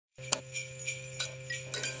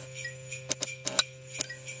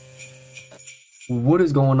What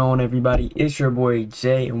is going on, everybody? It's your boy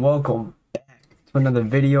Jay, and welcome back to another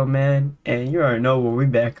video, man. And you already know what we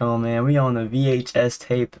back on, man. We on the VHS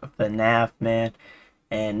tape Fnaf, man.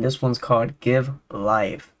 And this one's called Give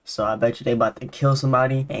Life. So I bet you they about to kill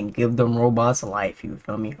somebody and give them robots life. You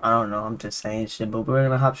feel me? I don't know. I'm just saying shit. But we're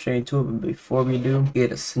gonna hop straight into it. But before we do,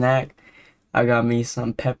 get a snack. I got me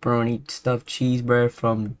some pepperoni stuffed cheese bread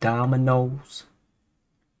from Domino's.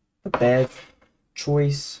 A bad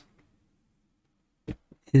choice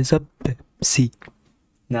is a Pepsi.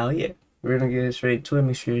 Now, yeah, we're gonna get straight to it.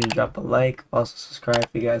 Make sure you drop a like, also subscribe if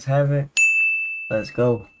you guys haven't. Let's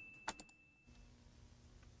go.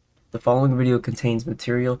 The following video contains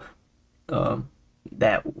material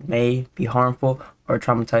that may be harmful or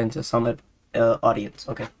traumatizing to some audience.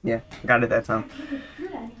 Okay, yeah, got it that time.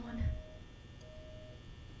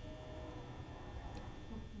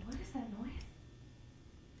 What is that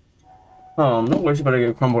noise? No way she better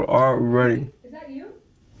get crumbled already. Is that you?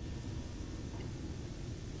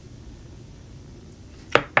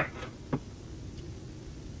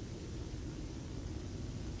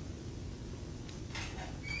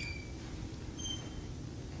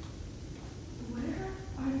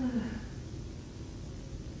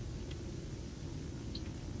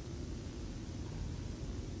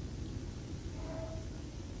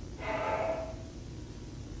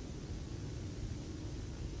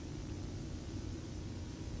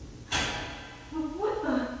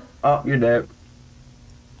 Oh, you're dead.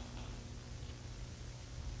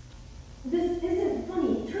 This isn't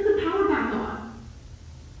funny. Turn the power back on.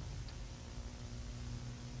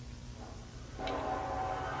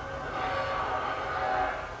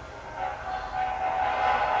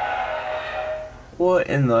 What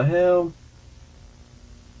in the hell?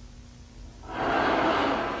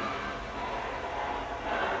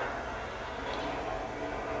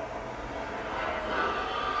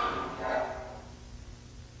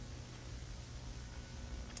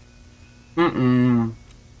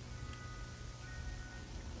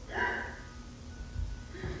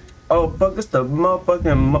 Oh fuck, it's the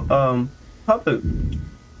motherfucking puppet.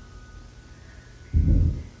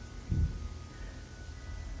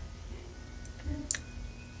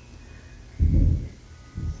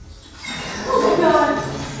 Oh god!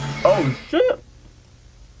 Oh shit.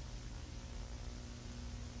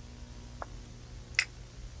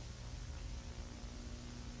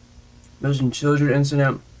 Missing children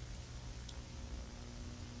incident,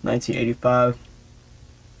 1985.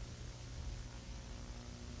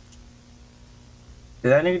 Did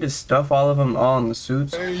that nigga just stuff all of them all in the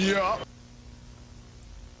suits? Yeah.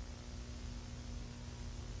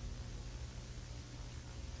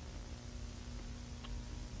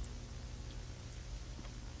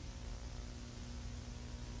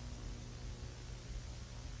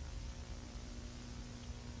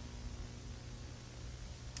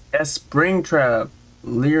 That spring trap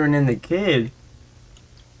leering in the kid.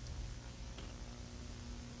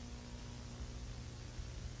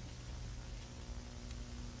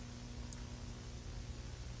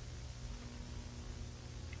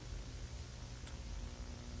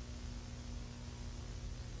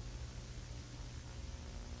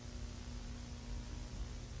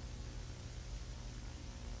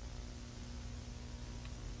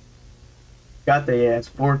 Got the ass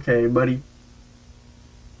 4K, buddy.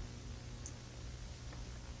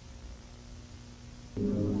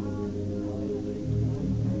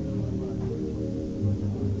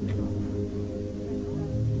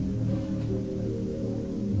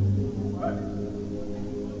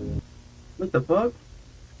 What the fuck?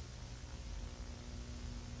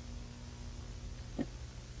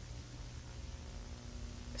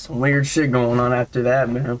 Some weird shit going on after that,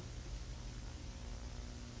 man.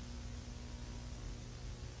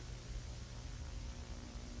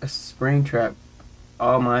 A spring trap.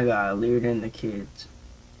 Oh my god, lured in the kids.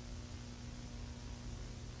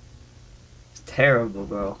 It's terrible,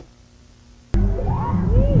 bro.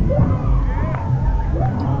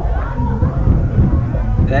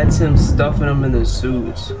 That's him stuffing them in the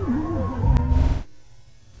suits.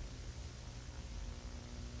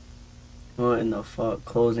 What in the fuck?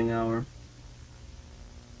 Closing hour.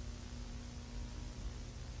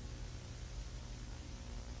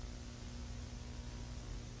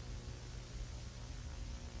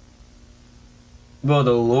 Bro,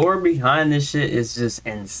 the lore behind this shit is just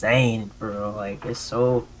insane, bro. Like, it's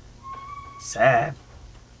so sad.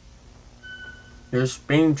 There's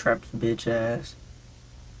spring traps, bitch ass.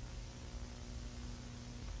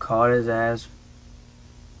 Caught his ass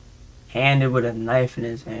handed with a knife in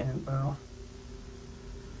his hand, bro.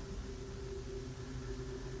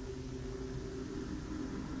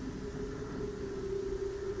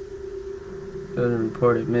 Children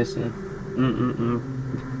reported missing.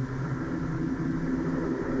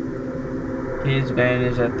 Kids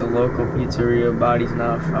vanished at the local pizzeria. Bodies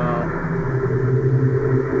not found.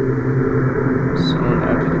 Soon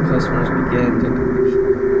after, the customers began to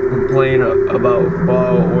complain about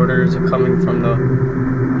foul orders coming from the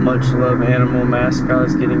much-loved animal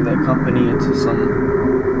mascots, getting the company into some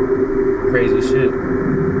crazy shit.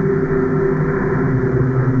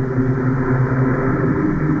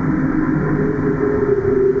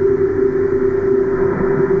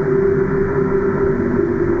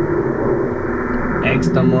 X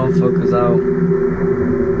the motherfuckers out.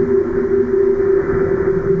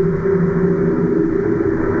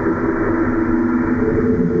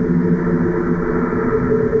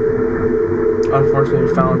 Unfortunately,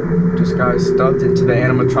 we found this guy stuffed into the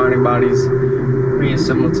animatronic bodies,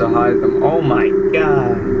 reassembled to hide them. Oh my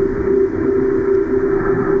god.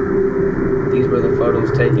 These were the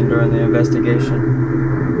photos taken during the investigation.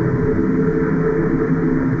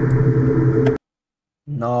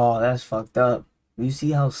 No, that's fucked up. You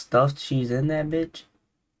see how stuffed she's in that bitch?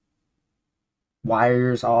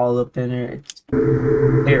 Wires all up in her. It's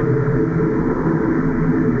terrible.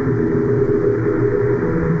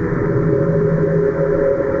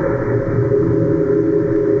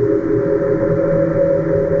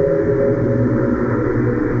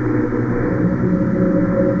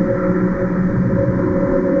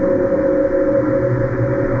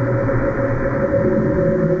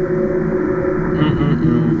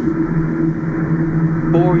 Mm-mm-mm.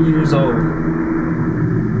 4 years old.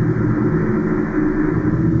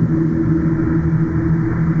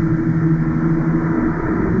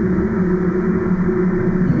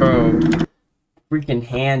 Bro, freaking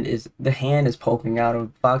the hand is poking out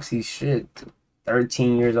of Foxy's shit.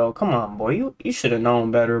 13 years old. Come on, boy. You should have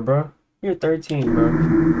known better, bro. You're 13, bro.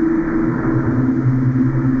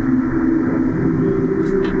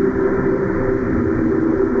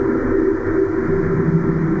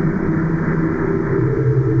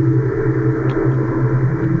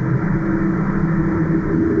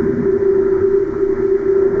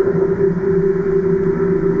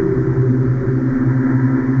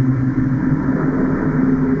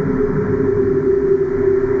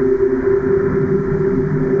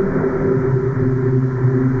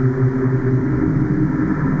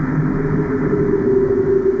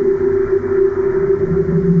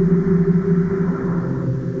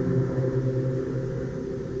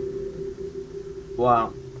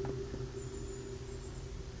 Wow.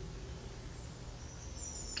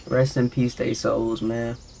 Rest in peace, they souls,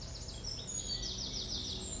 man.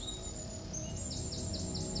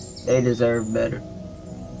 They deserve better.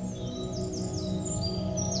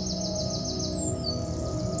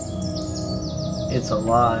 It's a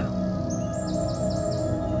lie.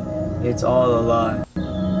 It's all a lie.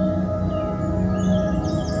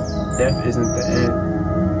 Death isn't the end.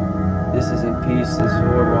 This isn't peace. This is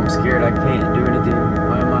horrible. I'm scared. I can't do anything.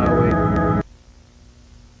 Why am I awake?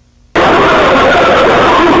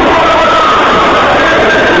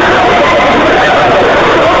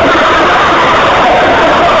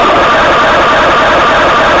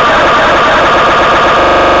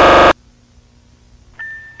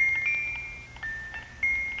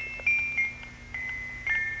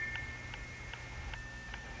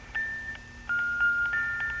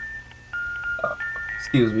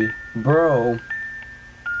 Excuse me. Bro.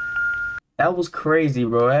 That was crazy,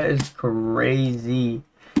 bro. That is crazy.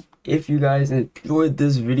 If you guys enjoyed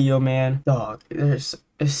this video, man, dog, it's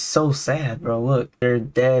so sad, bro. Look, they're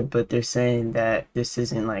dead, but they're saying that this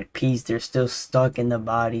isn't like peace. They're still stuck in the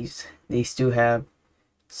bodies. They still have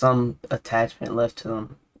some attachment left to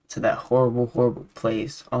them, to that horrible, horrible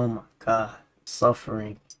place. Oh my god.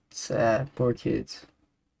 Suffering. Sad. Poor kids.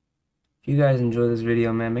 If you guys enjoyed this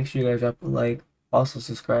video, man, make sure you guys drop a like. Also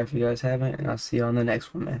subscribe if you guys haven't, and I'll see you on the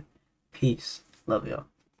next one, man. Peace. Love y'all.